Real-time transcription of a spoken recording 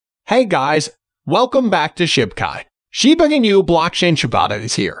Hey guys, welcome back to Shib Kai. Shiba Inu blockchain Shibata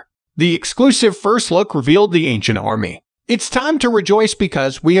is here. The exclusive first look revealed the ancient army. It's time to rejoice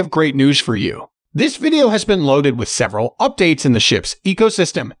because we have great news for you. This video has been loaded with several updates in the Shib's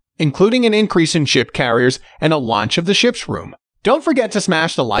ecosystem, including an increase in ship carriers and a launch of the Shib's room. Don't forget to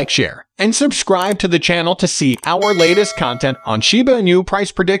smash the like, share, and subscribe to the channel to see our latest content on Shiba Inu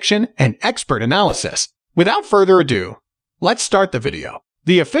price prediction and expert analysis. Without further ado, let's start the video.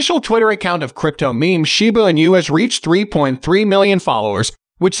 The official Twitter account of crypto meme Shiba Inu has reached 3.3 million followers,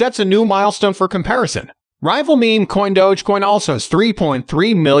 which sets a new milestone for comparison. Rival meme coin Dogecoin also has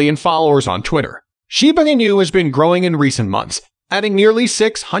 3.3 million followers on Twitter. Shiba Inu has been growing in recent months, adding nearly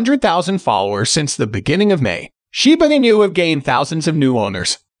 600,000 followers since the beginning of May. Shiba Inu have gained thousands of new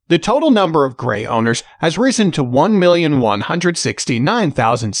owners. The total number of gray owners has risen to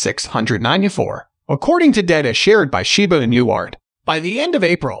 1,169,694, according to data shared by Shiba Inu Art. By the end of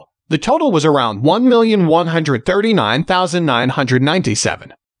April, the total was around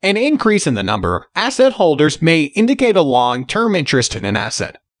 1,139,997. An increase in the number of asset holders may indicate a long-term interest in an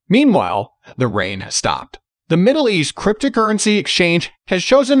asset. Meanwhile, the rain has stopped. The Middle East cryptocurrency exchange has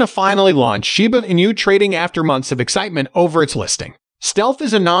chosen to finally launch Shiba Inu trading after months of excitement over its listing. Stealth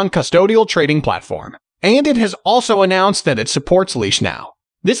is a non-custodial trading platform, and it has also announced that it supports Leash now.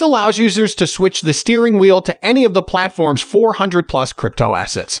 This allows users to switch the steering wheel to any of the platform's 400-plus crypto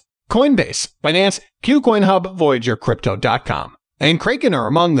assets. Coinbase, Binance, KuCoinHub, Voyager, Crypto.com, and Kraken are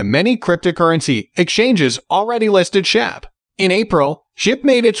among the many cryptocurrency exchanges already listed SHIB. In April, SHIB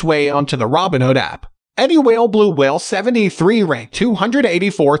made its way onto the Robinhood app. Eddie Whale Blue Whale 73 ranked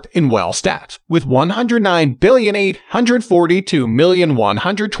 284th in whale stats, with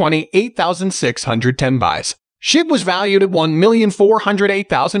 109,842,128,610 buys. SHIB was valued at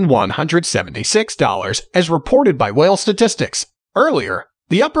 $1,408,176, as reported by Whale Statistics. Earlier,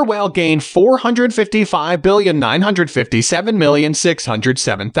 the upper whale gained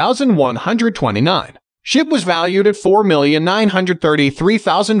 $455,957,607,129. SHIB was valued at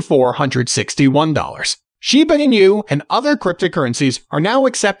 $4,933,461. Shiba Inu and other cryptocurrencies are now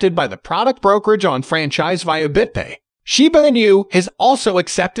accepted by the product brokerage on franchise via BitPay. Shiba Inu is also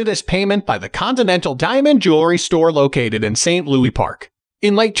accepted as payment by the Continental Diamond Jewelry store located in St. Louis Park.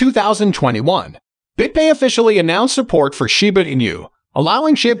 In late 2021, BitPay officially announced support for Shiba Inu,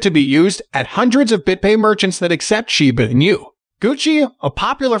 allowing SHIB to be used at hundreds of BitPay merchants that accept Shiba Inu. Gucci, a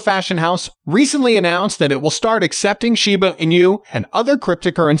popular fashion house, recently announced that it will start accepting Shiba Inu and other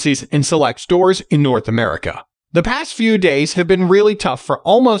cryptocurrencies in select stores in North America. The past few days have been really tough for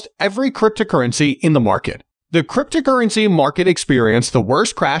almost every cryptocurrency in the market. The cryptocurrency market experienced the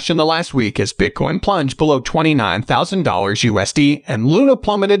worst crash in the last week as Bitcoin plunged below $29,000 USD and Luna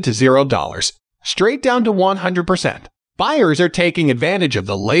plummeted to $0, straight down to 100%. Buyers are taking advantage of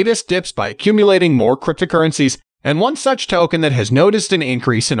the latest dips by accumulating more cryptocurrencies, and one such token that has noticed an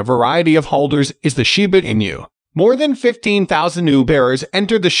increase in a variety of holders is the Shiba Inu. More than 15,000 new bearers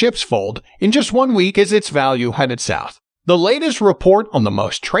entered the SHIB's fold in just 1 week as its value headed south. The latest report on the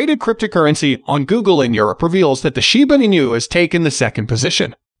most traded cryptocurrency on Google in Europe reveals that the Shiba Inu has taken the second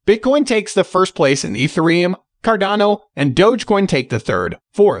position. Bitcoin takes the first place in Ethereum, Cardano, and Dogecoin take the third,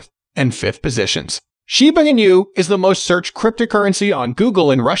 fourth, and fifth positions. Shiba Inu is the most searched cryptocurrency on Google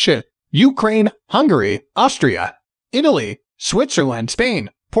in Russia, Ukraine, Hungary, Austria, Italy, Switzerland,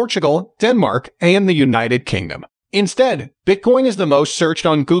 Spain, Portugal, Denmark, and the United Kingdom. Instead, Bitcoin is the most searched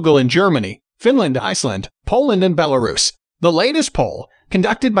on Google in Germany, Finland, Iceland, Poland, and Belarus. The latest poll,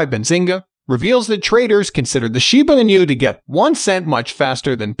 conducted by Benzinga, reveals that traders consider the Shiba Inu to get 1 cent much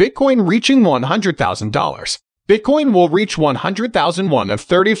faster than Bitcoin reaching $100,000. Bitcoin will reach 100,001 of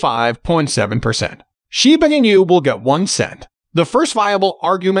 35.7%. Shiba Inu will get 1 cent. The first viable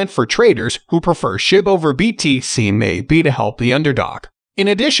argument for traders who prefer SHIB over BTC may be to help the underdog. In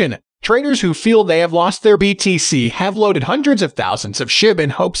addition, traders who feel they have lost their BTC have loaded hundreds of thousands of SHIB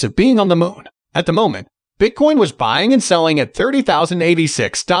in hopes of being on the moon. At the moment, Bitcoin was buying and selling at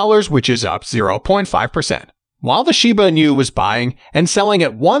 $30,086, which is up 0.5%, while the Shiba Inu was buying and selling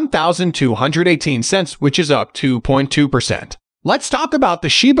at 1,218 cents, which is up 2.2%. Let's talk about the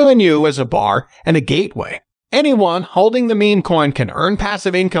Shiba Inu as a bar and a gateway. Anyone holding the meme coin can earn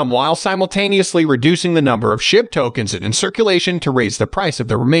passive income while simultaneously reducing the number of SHIB tokens in circulation to raise the price of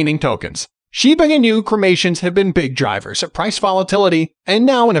the remaining tokens. Shiba Inu cremations have been big drivers of price volatility, and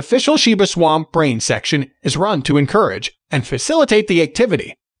now an official shibaswap brain section is run to encourage and facilitate the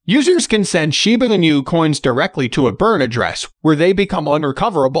activity. Users can send Shiba Inu coins directly to a burn address where they become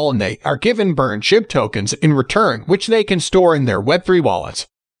unrecoverable, and they are given burn SHIB tokens in return, which they can store in their Web3 wallets.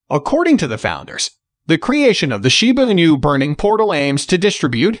 According to the founders, The creation of the Shiba Inu burning portal aims to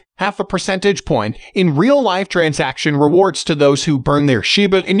distribute half a percentage point in real-life transaction rewards to those who burn their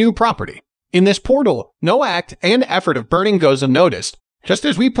Shiba Inu property. In this portal, no act and effort of burning goes unnoticed, just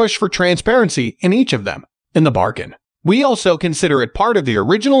as we push for transparency in each of them. In the bargain, we also consider it part of the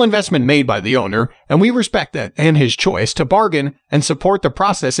original investment made by the owner, and we respect that and his choice to bargain and support the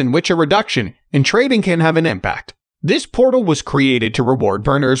process in which a reduction in trading can have an impact. This portal was created to reward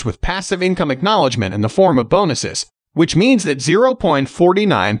burners with passive income acknowledgement in the form of bonuses, which means that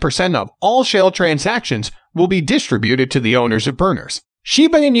 0.49% of all shell transactions will be distributed to the owners of burners.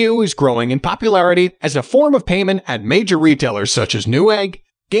 Shiba Inu is growing in popularity as a form of payment at major retailers such as Newegg,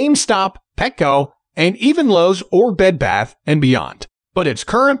 GameStop, Petco, and even Lowe's or Bed Bath & Beyond. But its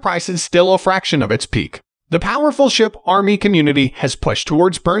current price is still a fraction of its peak. The powerful Shib Army community has pushed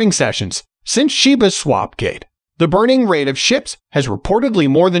towards burning sessions since Shiba's swap gate. The burning rate of ships has reportedly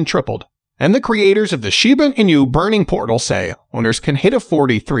more than tripled, and the creators of the Shiba Inu burning portal say owners can hit a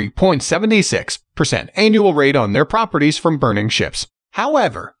 43.76% annual rate on their properties from burning ships.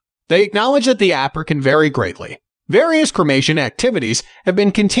 However, they acknowledge that the app can vary greatly. Various cremation activities have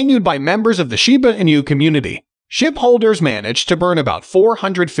been continued by members of the Shiba Inu community. Shib holders managed to burn about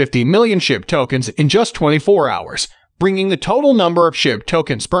 450 million Shib tokens in just 24 hours, bringing the total number of Shib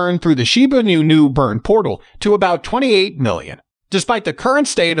tokens burned through the Shiba Inu burn portal to about 28 million. Despite the current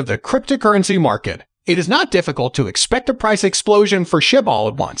state of the cryptocurrency market, it is not difficult to expect a price explosion for Shib all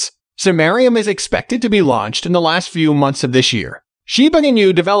at once. Shibarium is expected to be launched in the last few months of this year. Shiba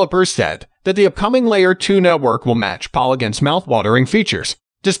Inu developers said that the upcoming Layer 2 network will match Polygon's mouth-watering features.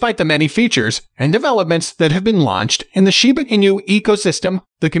 Despite the many features and developments that have been launched in the Shiba Inu ecosystem,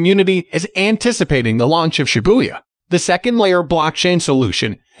 the community is anticipating the launch of Shibuya. The second-layer blockchain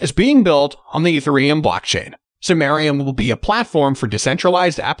solution is being built on the Ethereum blockchain. Shibarium will be a platform for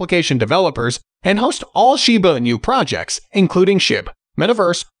decentralized application developers and host all Shiba Inu projects, including Shib,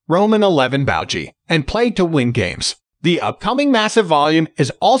 Metaverse, Roman 11 Bauji, and Play-to-Win games. The upcoming massive volume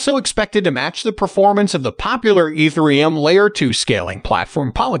is also expected to match the performance of the popular Ethereum Layer 2 scaling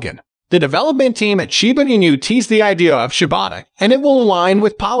platform Polygon. The development team at Shiba Inu teased the idea of Shibata, and it will align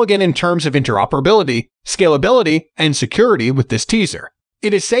with Polygon in terms of interoperability, scalability, and security with this teaser.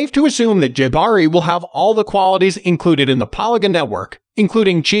 It is safe to assume that Shibari will have all the qualities included in the Polygon network,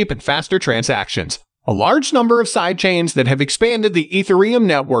 including cheap and faster transactions, a large number of sidechains that have expanded the Ethereum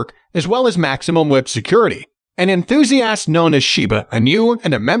network, as well as maximum web security. An enthusiast known as Shiba Inu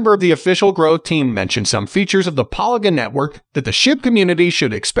and a member of the official growth team mentioned some features of the Polygon network that the Shib community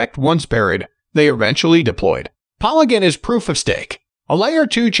should expect once buried, they eventually deployed. Polygon is proof of stake, a Layer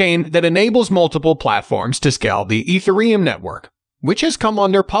 2 chain that enables multiple platforms to scale the Ethereum network, which has come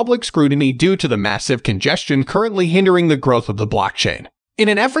under public scrutiny due to the massive congestion currently hindering the growth of the blockchain. In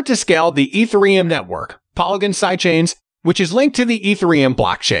an effort to scale the Ethereum network, Polygon sidechains, which is linked to the Ethereum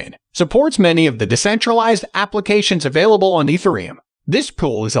blockchain, supports many of the decentralized applications available on Ethereum. This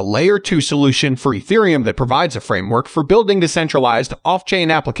pool is a Layer 2 solution for Ethereum that provides a framework for building decentralized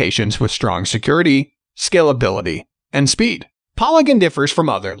off-chain applications with strong security, scalability, and speed. Polygon differs from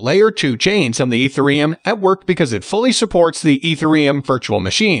other Layer 2 chains on the Ethereum network because it fully supports the Ethereum virtual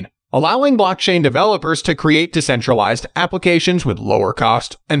machine, allowing blockchain developers to create decentralized applications with lower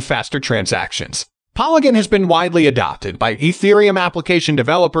cost and faster transactions. Polygon has been widely adopted by Ethereum application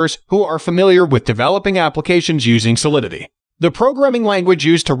developers who are familiar with developing applications using Solidity. The programming language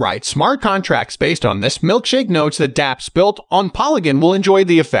used to write smart contracts based on this milkshake notes that dApps built on Polygon will enjoy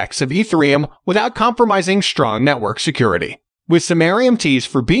the effects of Ethereum without compromising strong network security. With Shibarium teased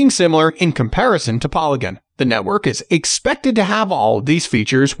for being similar in comparison to Polygon, the network is expected to have all of these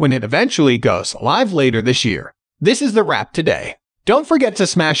features when it eventually goes live later this year. This is the wrap today. Don't forget to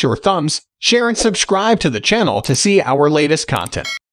smash your thumbs, share, and subscribe to the channel to see our latest content.